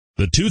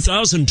The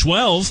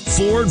 2012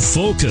 Ford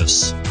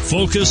Focus.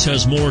 Focus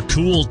has more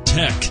cool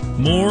tech,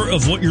 more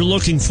of what you're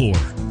looking for.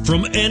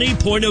 From any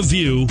point of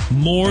view,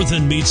 more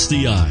than meets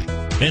the eye,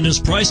 and is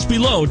priced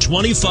below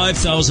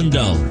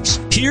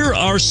 $25,000. Here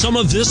are some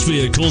of this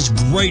vehicle's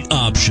great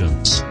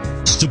options: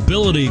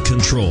 stability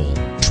control,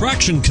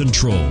 traction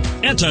control,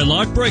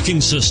 anti-lock braking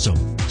system,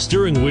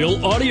 steering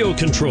wheel audio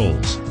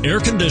controls,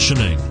 air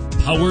conditioning,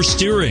 power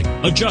steering,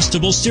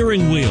 adjustable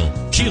steering wheel,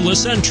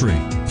 keyless entry,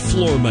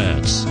 floor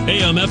mats,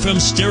 AM/FM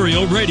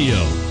stereo radio.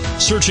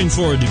 Searching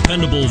for a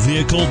dependable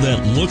vehicle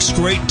that looks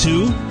great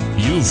too?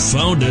 You've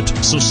found it,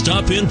 so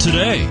stop in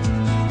today.